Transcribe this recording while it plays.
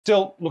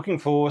Still looking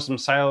for some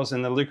sales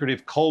in the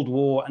lucrative Cold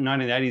War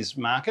 1980s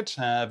market.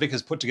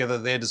 Vickers put together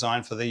their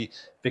design for the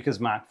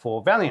Vickers Mark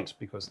IV Valiant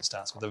because it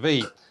starts with a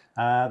V.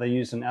 They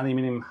used an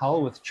aluminium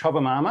hull with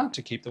Chobham armour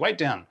to keep the weight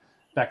down,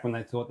 back when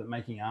they thought that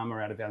making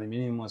armour out of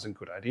aluminium was a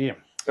good idea.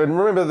 And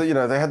remember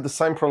that, they had the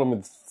same problem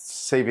with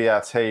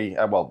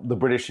CVRT. Well, the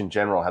British in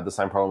general had the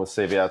same problem with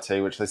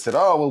CVRT, which they said,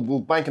 oh, well,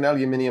 we'll make an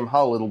aluminium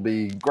hull, it'll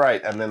be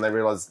great. And then they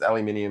realised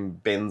aluminium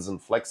bends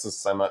and flexes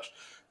so much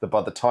that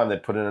by the time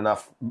they'd put in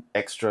enough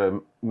extra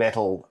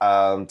metal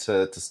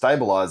to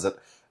stabilise it,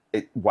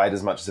 it weighed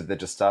as much as if they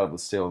just started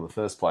with steel in the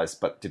first place,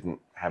 but didn't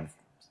have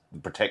the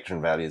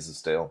protection values of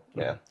steel.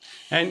 Yeah.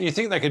 And you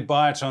think they could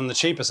buy it on the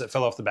cheapest that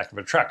fell off the back of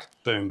a truck.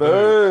 Boom, boom.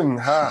 Boom.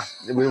 Ha.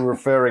 We were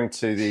referring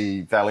to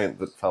the Valiant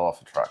that fell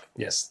off a truck.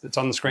 Yes, it's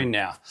on the screen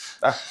now.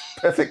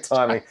 Perfect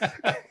timing.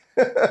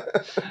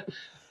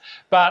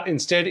 But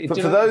instead... For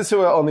those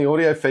who are on the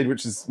audio feed,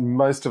 which is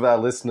most of our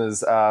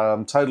listeners,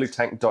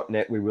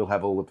 totallytank.net, we will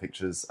have all the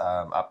pictures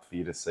up for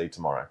you to see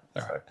tomorrow.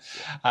 Right.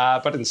 So, yeah.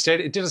 But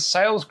instead, it did a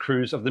sales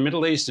cruise of the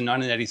Middle East in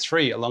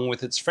 1983, along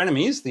with its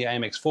frenemies, the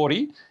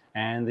AMX-40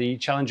 and the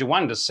Challenger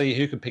 1, to see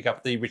who could pick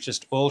up the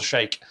richest oil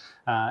sheikh.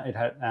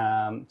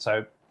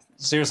 So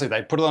seriously,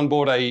 they put it on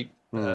board a